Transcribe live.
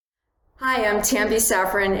Hi, I'm Tambi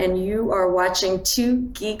Saffran, and you are watching Two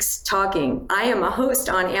Geeks Talking. I am a host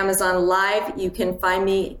on Amazon Live. You can find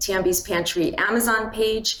me Tambi's Pantry Amazon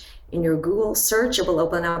page. In your Google search, it will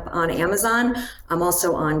open up on Amazon. I'm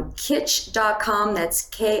also on kitsch.com. That's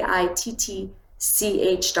KITTCH.com.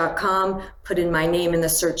 Put in my name in the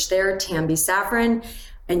search there, Tambi Saffran.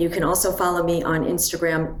 And you can also follow me on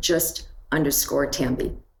Instagram,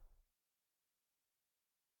 _Tambi.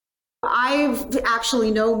 I actually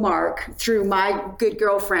know Mark through my good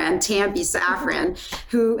girlfriend, Tambi Saffran,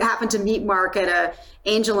 who happened to meet Mark at a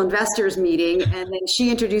angel investors meeting, and then she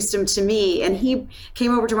introduced him to me, and he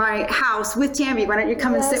came over to my house with Tambi. Why don't you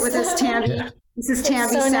come and sit with us, Tambi? Yeah. This is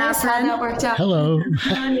Tambi Saffran. Nice how that worked out. Hello.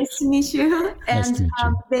 Nice to meet you. And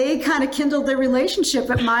they kind of kindled their relationship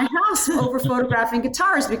at my house over photographing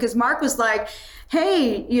guitars, because Mark was like,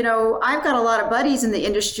 hey, you know, I've got a lot of buddies in the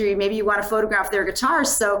industry. Maybe you want to photograph their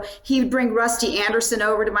guitars. So he would bring Rusty Anderson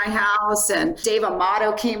over to my house, and Dave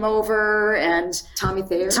Amato came over, and Tommy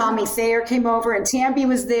Thayer came over, and Tambi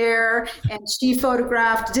was there, and she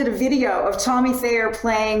did a video of Tommy Thayer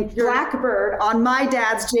playing Blackbird on my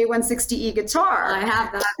dad's J160E guitar. I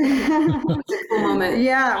have that. It's a cool moment.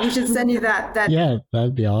 Yeah, we should send you that. Yeah,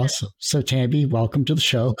 that'd be awesome. So Tambi, welcome to the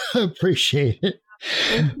show. Appreciate it.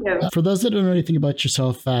 Thank you. For those that don't know anything about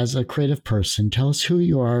yourself as a creative person, tell us who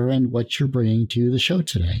you are and what you're bringing to the show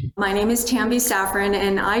today. My name is Tambi Saffran,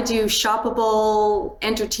 and I do shoppable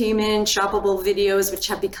entertainment, shoppable videos, which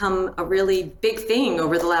have become a really big thing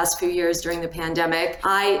over the last few years during the pandemic.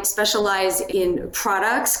 I specialize in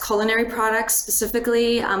products, culinary products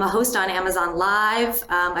specifically. I'm a host on Amazon Live.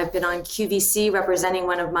 I've been on QVC representing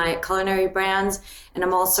one of my culinary brands, and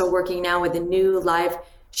I'm also working now with a new live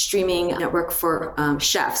streaming network for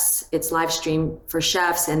chefs. It's live stream for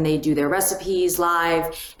chefs, and they do their recipes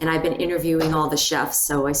live, and I've been interviewing all the chefs.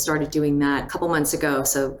 So I started doing that a couple months ago.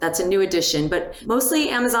 So that's a new addition, but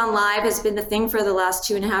mostly Amazon Live has been the thing for the last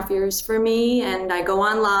 2.5 years for me. And I go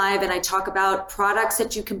on live and I talk about products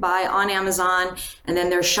that you can buy on Amazon, and then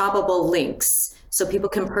there's shoppable links. So people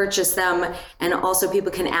can purchase them, and also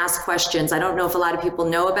people can ask questions. I don't know if a lot of people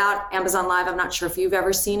know about Amazon Live. I'm not sure if you've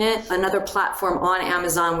ever seen it. Another platform on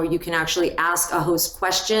Amazon where you can actually ask a host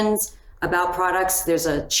questions about products. There's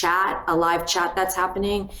a live chat that's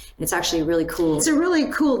happening. And it's actually really cool. It's a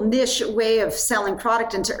really cool niche way of selling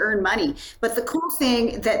product and to earn money. But the cool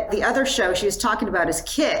thing that the other show she was talking about is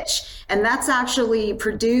Kitsch. And that's actually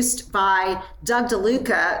produced by Doug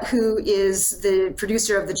DeLuca, who is the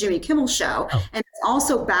producer of the Jimmy Kimmel Show. Oh. And it's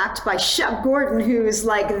also backed by Shep Gordon, who's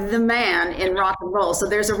like the man in rock and roll. So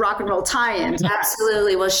there's a rock and roll tie-in.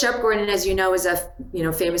 Absolutely. Well, Shep Gordon, as you know, is a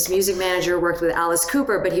famous music manager, worked with Alice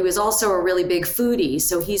Cooper, but he was also a really big foodie.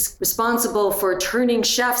 So he's responsible for turning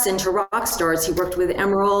chefs into rock stars. He worked with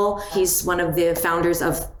Emerald. He's one of the founders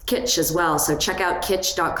of Kitsch as well. So check out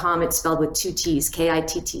kitsch.com. It's spelled with 2 T's,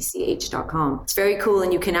 KITTCH.com. It's very cool.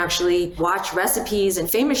 And you can actually watch recipes and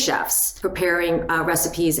famous chefs preparing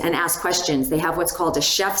recipes and ask questions. They have what's called a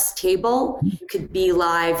chef's table. You could be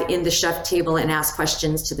live in the chef table and ask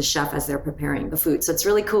questions to the chef as they're preparing the food. So it's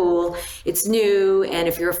really cool. It's new. And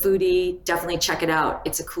if you're a foodie, definitely check it out.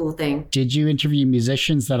 It's a cool thing. Did you interview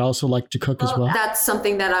musicians that also like to cook as well? That's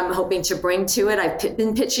something that I'm hoping to bring to it. I've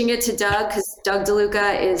been pitching it to Doug, because Doug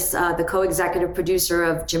DeLuca is the co-executive producer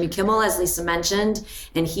of Jimmy Kimmel, as Lisa mentioned,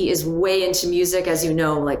 and he is way into music, as you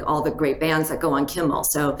know, like all the great bands that go on Kimmel.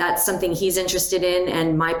 So that's something he's interested in,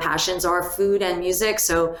 and my passions are food and music.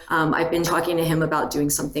 So I've been talking to him about doing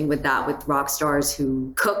something with that, with rock stars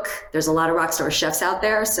who cook. There's a lot of rock star chefs out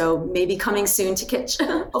there, so maybe coming soon to Kitsch,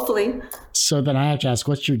 hopefully. So then I have to ask,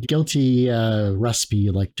 what's your guilty recipe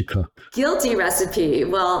you like to cook? Guilty recipe?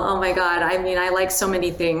 Well, oh my God. I mean, I like so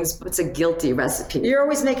many things. What's a guilty recipe? You're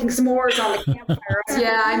always making s'mores on the campfire.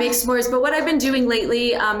 Yeah, I make s'mores. But what I've been doing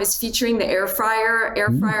lately is featuring the air fryer. Air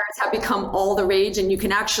fryers have become all the rage, and you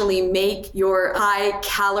can actually make your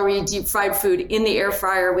high-calorie deep fried food in the air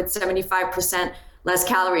fryer with 75% less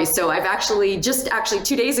calories. So I've actually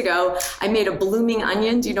 2 days ago, I made a blooming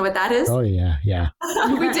onion. Do you know what that is? Oh, yeah.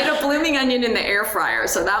 We did a blooming onion in the air fryer.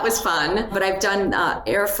 So that was fun. But I've done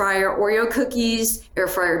air fryer Oreo cookies, air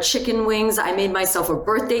fryer chicken wings. I made myself a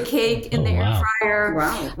birthday cake in the air fryer.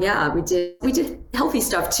 Wow. Yeah, we did healthy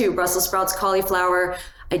stuff too. Brussels sprouts, cauliflower.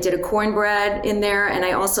 I did a cornbread in there. And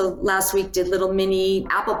I also last week did little mini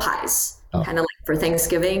apple pies. Kind of like for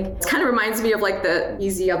Thanksgiving. It kind of reminds me of like the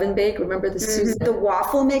easy oven bake. Remember the Susan? The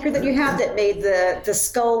waffle maker that you have that made the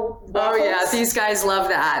skull waffles? Oh yeah, these guys love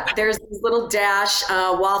that. There's these little Dash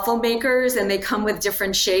waffle makers, and they come with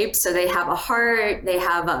different shapes. So they have a heart, they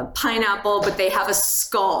have a pineapple, but they have a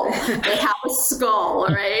skull. They have a skull,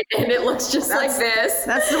 right? And it looks just like this.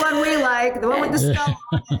 That's the one we like, the one with the skull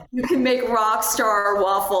on it. You can make rock star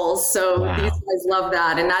waffles. So Wow. these guys love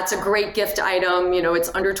that. And that's a great gift item. You know, it's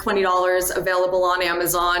under $20, available on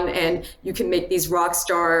Amazon, and you can make these rock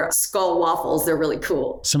star skull waffles. They're really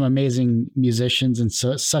cool. Some amazing musicians and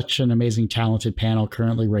such an amazing talented panel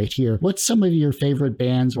currently right here. What's some of your favorite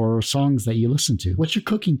bands or songs that you listen to? What's your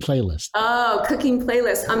cooking playlist? Oh, cooking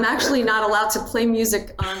playlist. I'm actually not allowed to play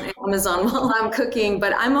music on Amazon while I'm cooking,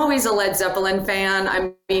 but I'm always a Led Zeppelin fan.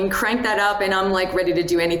 I mean, crank that up and I'm like ready to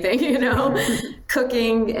do anything, you know,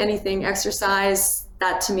 cooking, anything, exercise.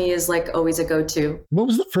 That to me is like always a go-to. What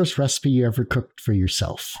was the first recipe you ever cooked for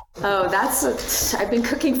yourself? Oh, I've been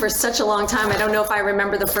cooking for such a long time. I don't know if I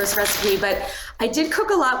remember the first recipe, but I did cook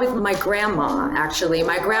a lot with my grandma, actually.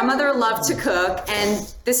 My grandmother loved to cook,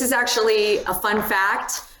 and this is actually a fun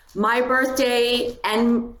fact. My birthday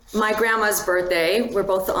and my grandma's birthday, we're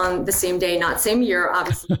both on the same day, not same year,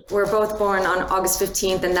 obviously. We're both born on August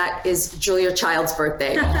 15th, and that is Julia Child's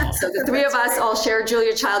birthday. So the three of us all share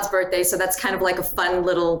Julia Child's birthday. So that's kind of like a fun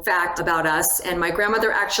little fact about us. And my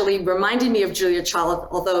grandmother actually reminded me of Julia Child,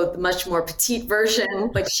 although the much more petite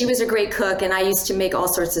version. But she was a great cook, and I used to make all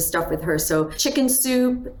sorts of stuff with her. So chicken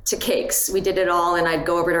soup to cakes, we did it all, and I'd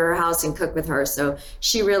go over to her house and cook with her. So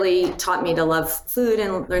she really taught me to love food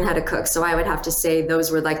and learn how to cook. So I would have to say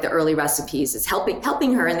those were like the early recipes. It's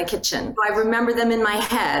helping her in the kitchen. I remember them in my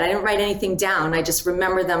head. I didn't write anything down. I just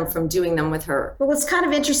remember them from doing them with her. But what's kind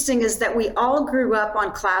of interesting is that we all grew up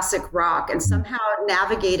on classic rock and somehow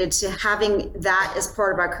navigated to having that as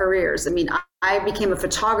part of our careers. I mean, I became a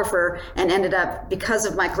photographer and ended up, because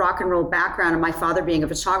of my rock and roll background and my father being a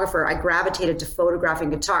photographer, I gravitated to photographing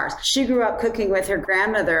guitars. She grew up cooking with her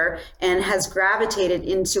grandmother and has gravitated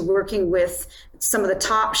into working with some of the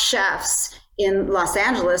top chefs in Los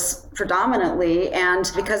Angeles predominantly,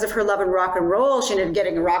 and because of her love in rock and roll, she ended up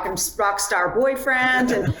getting a rock star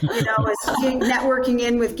boyfriend, and was networking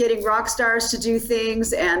in with getting rock stars to do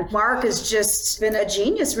things. And Mark has just been a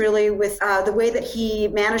genius, really, with the way that he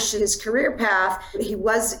managed his career path. He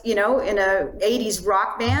was, in a 80s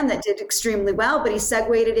rock band that did extremely well, but he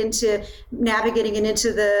segued it into navigating it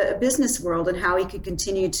into the business world and how he could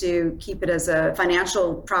continue to keep it as a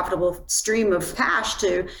financial, profitable stream of cash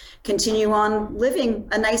to continue on living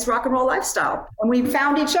a nice rock and roll lifestyle. And we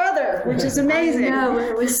found each other, which is amazing. Yeah,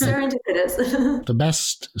 we're serendipitous. The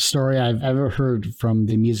best story I've ever heard from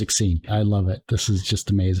the music scene. I love it. This is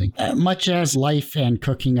just amazing. Much as life and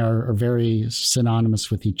cooking are very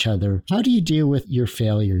synonymous with each other, how do you deal with your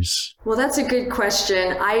failures? Well, that's a good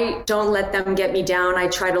question. I don't let them get me down. I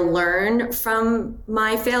try to learn from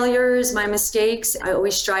my failures, my mistakes. I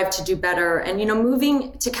always strive to do better. And,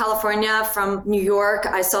 moving to California from New York,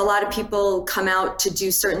 I saw a lot of people come out to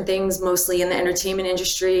do certain things, mostly in the entertainment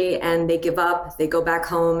industry, and they give up, they go back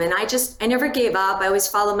home. And I never gave up. I always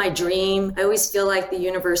follow my dream. I always feel like the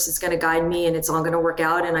universe is going to guide me and it's all going to work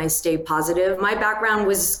out, and I stay positive. My background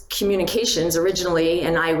was communications originally,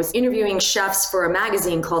 and I was interviewing chefs for a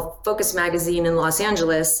magazine called Focus Magazine in Los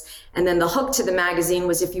Angeles. And then the hook to the magazine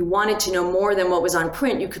was if you wanted to know more than what was on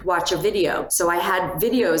print, you could watch a video. So I had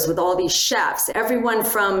videos with all these chefs, everyone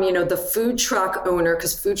from, the food truck owner,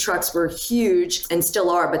 because food trucks were huge and still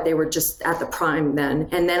are, but they were just at the prime then.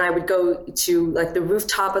 And then I would go to like the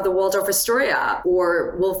rooftop of the Waldorf Astoria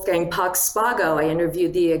or Wolfgang Puck's Spago. I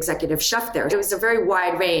interviewed the executive chef there. It was a very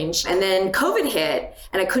wide range. And then COVID hit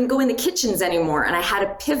and I couldn't go in the kitchens anymore. And I had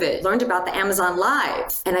to pivot, learned about the Amazon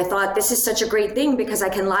Live. And I thought this is such a great thing because I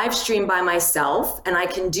can live stream by myself and I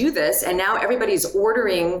can do this. And now everybody's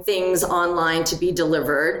ordering things online to be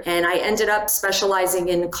delivered. And I ended up specializing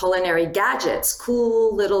in culinary gadgets,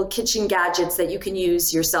 cool little kitchen gadgets that you can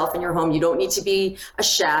use yourself in your home. You don't need to be a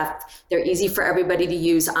chef. They're easy for everybody to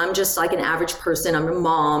use. I'm just like an average person. I'm a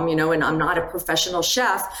mom, and I'm not a professional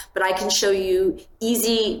chef, but I can show you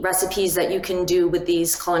easy recipes that you can do with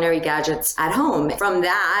these culinary gadgets at home. From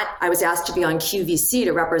that, I was asked to be on QVC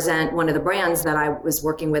to represent one of the brands that I was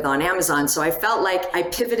working with on Amazon. So I felt like I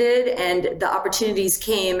pivoted and the opportunities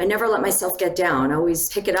came. I never let myself get down. I always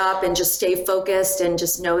pick it up and just stay focused and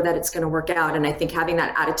just know that it's going to work out. And I think having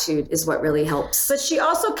that attitude is what really helps. But she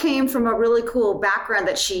also came from a really cool background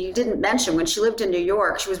that she didn't mention. When she lived in New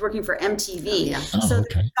York, she was working for MTV. Oh, so okay.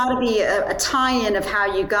 there's got to be a tie-in of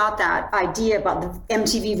how you got that idea about the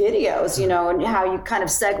MTV videos, and how you kind of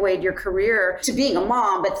segued your career to being a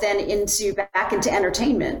mom, but then back into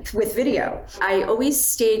entertainment with video. I always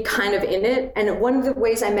stayed kind of in it. And one of the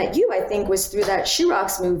ways I met you, I think, was through that She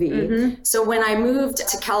Rocks movie. Mm-hmm. So when I moved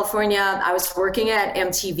to California, I was working at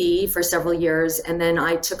MTV for several years. And then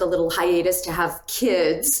I took a little hiatus to have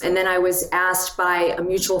kids. And then I was asked by a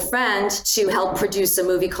mutual friend to help produce a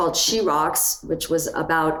movie called She Rocks, which was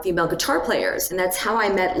about female guitar players. And that's how I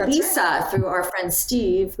met Lisa through our friend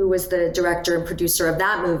Steve, who was the director and producer of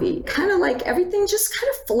that movie. Kind of like everything just kind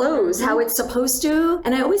of flows how it's supposed to.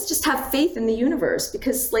 And I always just have faith in the universe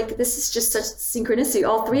because like this is just such synchronicity,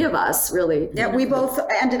 all three of us really. Yeah, we both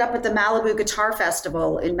ended up at the Malibu Guitar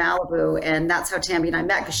Festival in Malibu, and that's how Tambi and I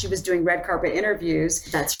met because she was doing red carpet interviews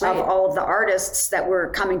that's right. of all of the artists that were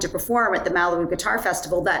coming to perform at the Malibu Guitar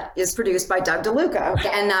Festival that is produced by Doug DeLuca.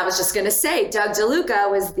 And I was just going to say, Doug DeLuca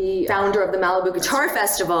was the founder of the Malibu Guitar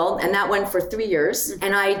Festival, and that went for 3 years.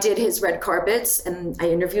 And I did his red carpets, and I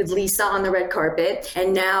interviewed Lisa on the red carpet,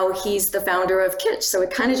 and now he's the founder of Kitsch. So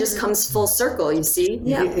it kind of just comes full circle, you see?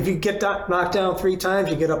 Yeah. If you get knocked down 3 times,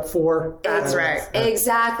 you get up 4. That's right.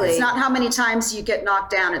 Exactly. It's not how many times you get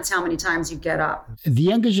knocked down, it's how many times you get up. The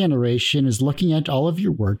younger generation is looking at all of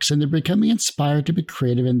your works and they're becoming inspired to be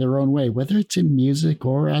creative in their own way, whether it's in music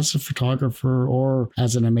or as a photographer or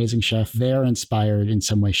as an amazing chef. They're inspired in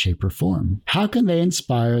some way, shape, or form. How can they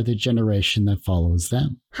inspire the generation that follows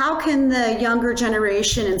them? How can the younger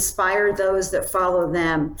generation inspire those that follow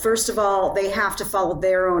them? First of all, they have to follow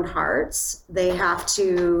their own hearts. They have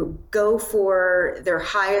to go for their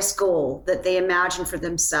highest goal that they imagine for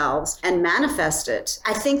themselves and manifest it.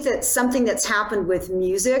 I think that something that's happened with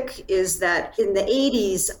music is that in the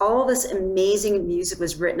 80s, all this amazing music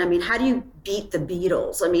was written. I mean, how do you beat the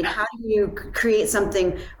Beatles? I mean, how do you create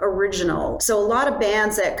something original? So a lot of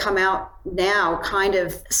bands that come out now kind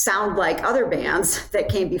of sound like other bands that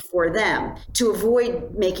came before them. To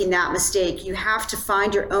avoid making that mistake, you have to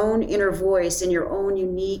find your own inner voice and your own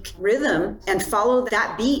unique rhythm and follow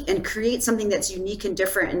that beat and create something that's unique and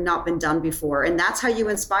different and not been done before. And that's how you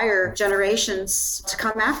inspire generations to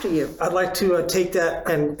come after you. I'd like to take that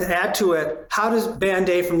and add to it. How does Band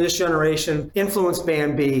A from this generation influence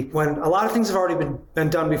Band B when a lot of things have already been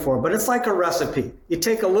done before? But it's like a recipe. You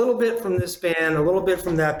take a little bit from this band, a little bit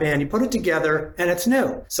from that band, you put it together, and it's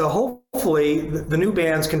new. So hopefully the new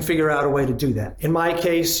bands can figure out a way to do that. In my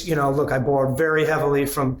case, look, I borrowed very heavily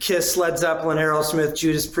from Kiss, Led Zeppelin, Aerosmith,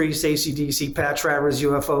 Judas Priest, AC/DC, Pat Travers,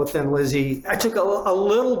 UFO, Thin Lizzy. I took a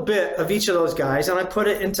little bit of each of those guys and I put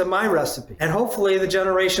it into my recipe. And hopefully the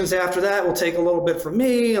generations after that will take a little bit from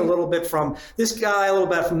me, a little bit from this guy, a little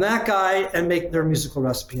bit from that guy, and make their musical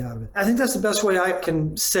recipe out of it. I think that's the best way I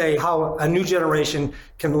can say how a new generation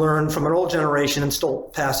can learn from an old generation and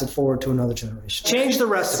still pass it forward to another generation. Change the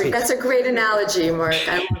recipe. That's a great analogy, Mark.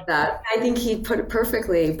 I love that. I think he put it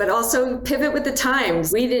perfectly, but also pivot with the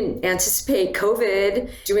times. We didn't anticipate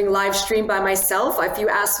COVID, doing live stream by myself. If you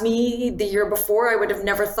asked me the year before, I would have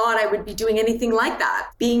never thought I would be doing anything like that.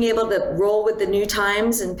 Being able to roll with the new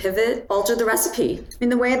times and pivot, alter the recipe. I mean,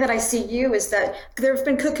 the way that I see you is that there have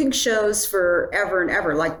been cooking shows forever and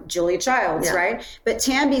ever, like Julia Childs, right? But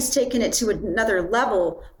Tambi's taken it to another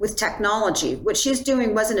level with technology. What she's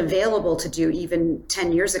doing wasn't available to do even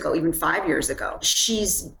 10 years ago, even 5 years ago.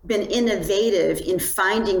 She's been innovative in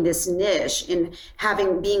finding this niche, in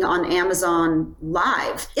being on Amazon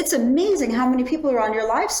Live. It's amazing how many people are on your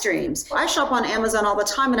live streams. I shop on Amazon all the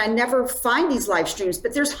time and I never find these live streams,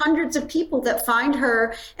 but there's hundreds of people that find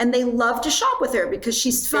her and they love to shop with her because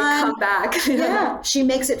she's fun. They come back. Yeah, she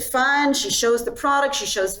makes it fun. She shows the product. She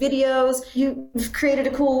shows videos. You've created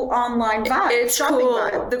a cool online vibe. It's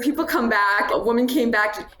cool. The people come back. A woman came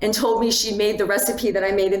back and told me she made the recipe that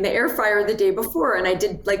I made in the air fryer the day before. And I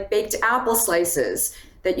did like baked apple slices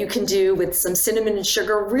that you can do with some cinnamon and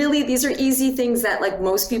sugar. Really, these are easy things that like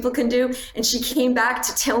most people can do. And she came back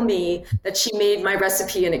to tell me that she made my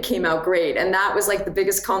recipe and it came out great. And that was like the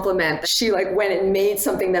biggest compliment. She like went and made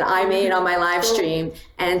something that I made on my live stream.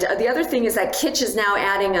 And the other thing is that Kitsch is now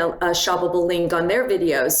adding a shoppable link on their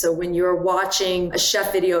videos. So when you're watching a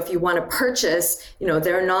chef video, if you want to purchase,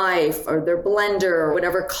 their knife or their blender or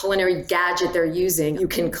whatever culinary gadget they're using, you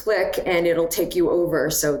can click and it'll take you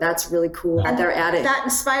over. So that's really cool that they're adding. That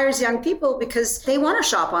inspires young people because they want to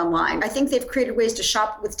shop online. I think they've created ways to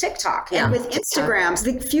shop with TikTok and with Instagrams.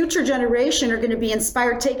 The future generation are going to be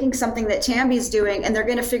inspired taking something that Tambi's doing, and they're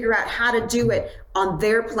going to figure out how to do it on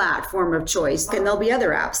their platform of choice. And there'll be other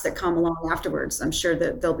apps that come along afterwards. I'm sure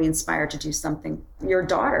that they'll be inspired to do something. Your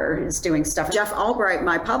daughter is doing stuff. Jeff Albright,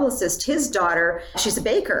 my publicist, his daughter, she's a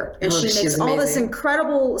baker, and she makes all this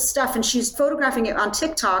incredible stuff, and she's photographing it on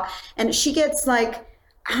TikTok, and she gets like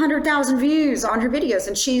 100,000 views on her videos,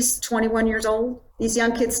 and she's 21 years old. These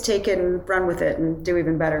young kids take it and run with it and do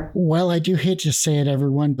even better. Well, I do hate to say it,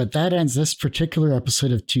 everyone, but that ends this particular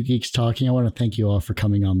episode of Two Geeks Talking. I want to thank you all for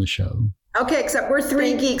coming on the show. Okay, except we're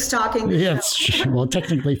three geeks talking. Yes, well,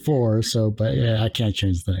 technically four, but I can't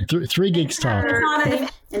change the name. Three geeks talking.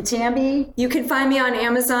 And Tambi? You can find me on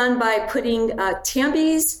Amazon by putting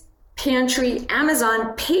Tambi's Pantry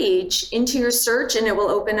Amazon page into your search, and it will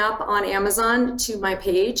open up on Amazon to my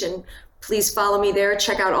page. And please follow me there.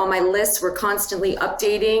 Check out all my lists. We're constantly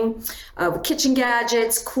updating kitchen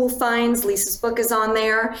gadgets, cool finds. Lisa's book is on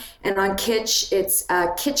there. And on Kitsch, it's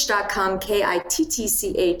kitsch.com,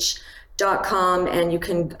 KITTCH.com. And you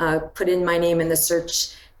can put in my name in the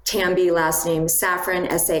search, Tambi, last name Saffran,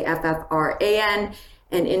 Saffran.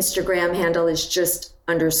 And Instagram handle is just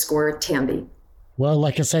 _Tambi. Well,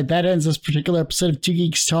 like I said, that ends this particular episode of Two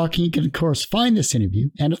Geeks Talking. You can, of course, find this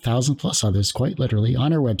interview and 1,000+ others, quite literally,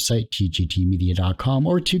 on our website, tgtmedia.com,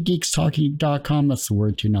 or twogeekstalking.com. That's the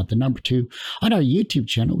word two, not the number two. On our YouTube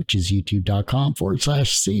channel, which is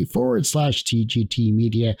youtube.com/C/TGT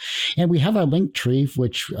Media. And we have our link tree,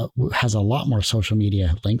 which has a lot more social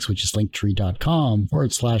media links, which is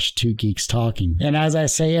linktree.com/2geekstalking. And as I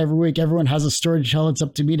say every week, everyone has a story to tell. It's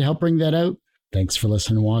up to me to help bring that out. Thanks for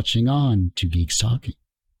listening and watching on Two Geeks Talking.